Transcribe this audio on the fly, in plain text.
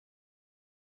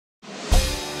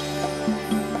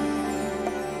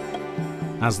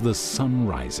As the sun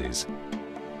rises,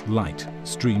 light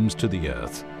streams to the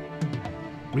earth,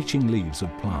 reaching leaves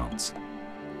of plants.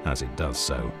 As it does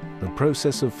so, the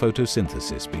process of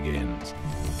photosynthesis begins.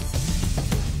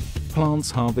 Plants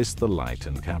harvest the light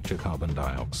and capture carbon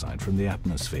dioxide from the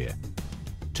atmosphere,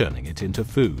 turning it into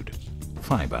food,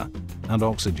 fiber, and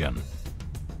oxygen,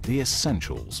 the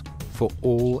essentials for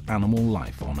all animal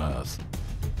life on Earth.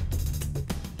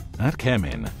 At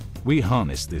Kemin, we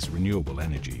harness this renewable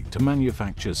energy to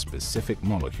manufacture specific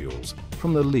molecules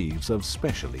from the leaves of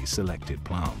specially selected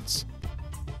plants.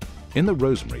 In the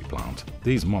Rosemary plant,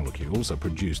 these molecules are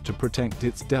produced to protect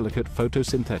its delicate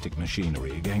photosynthetic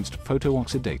machinery against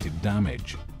photooxidative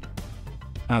damage.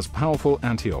 As powerful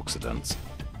antioxidants,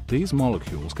 these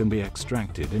molecules can be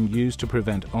extracted and used to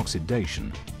prevent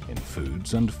oxidation in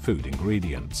foods and food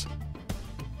ingredients.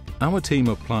 Our team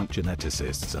of plant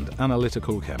geneticists and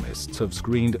analytical chemists have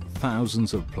screened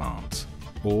thousands of plants,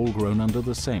 all grown under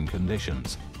the same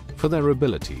conditions, for their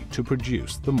ability to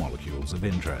produce the molecules of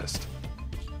interest.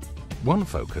 One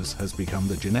focus has become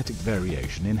the genetic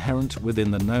variation inherent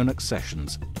within the known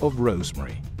accessions of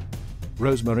rosemary,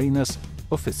 Rosmarinus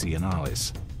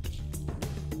officinalis.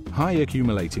 High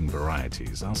accumulating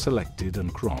varieties are selected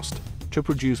and crossed to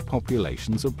produce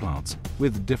populations of plants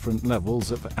with different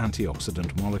levels of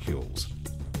antioxidant molecules.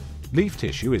 Leaf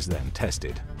tissue is then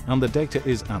tested, and the data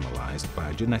is analyzed by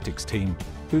a genetics team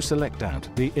who select out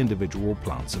the individual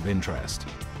plants of interest.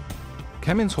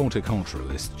 Kemin's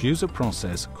horticulturalists use a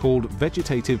process called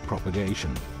vegetative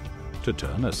propagation to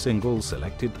turn a single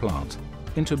selected plant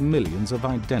into millions of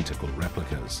identical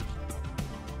replicas.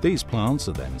 These plants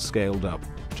are then scaled up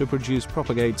to produce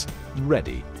propagates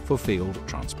ready for field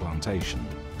transplantation.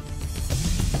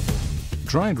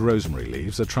 Dried rosemary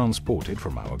leaves are transported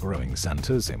from our growing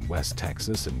centers in West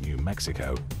Texas and New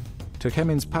Mexico to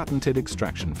Kemin's patented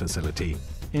extraction facility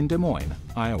in Des Moines,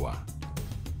 Iowa.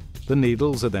 The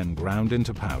needles are then ground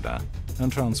into powder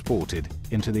and transported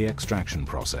into the extraction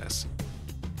process.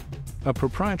 A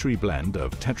proprietary blend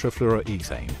of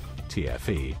tetrafluoroethane,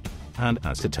 TFE, and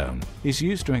acetone is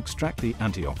used to extract the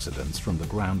antioxidants from the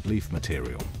ground leaf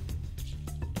material.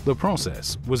 The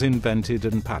process was invented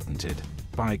and patented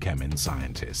by Kemin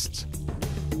scientists.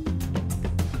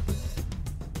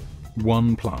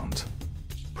 One plant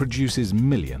produces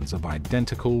millions of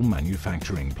identical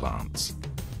manufacturing plants.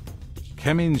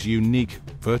 Kemin's unique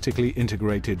vertically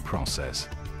integrated process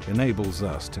enables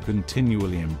us to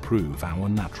continually improve our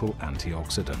natural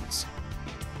antioxidants.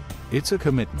 It's a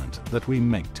commitment that we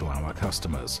make to our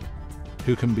customers,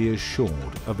 who can be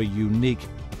assured of a unique,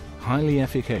 highly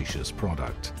efficacious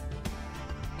product.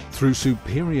 Through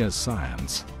superior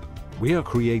science, we are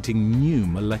creating new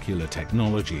molecular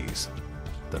technologies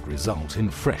that result in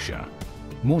fresher,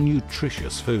 more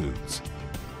nutritious foods.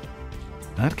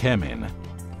 At Kemin,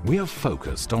 we are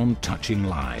focused on touching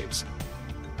lives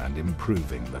and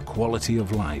improving the quality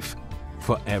of life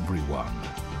for everyone.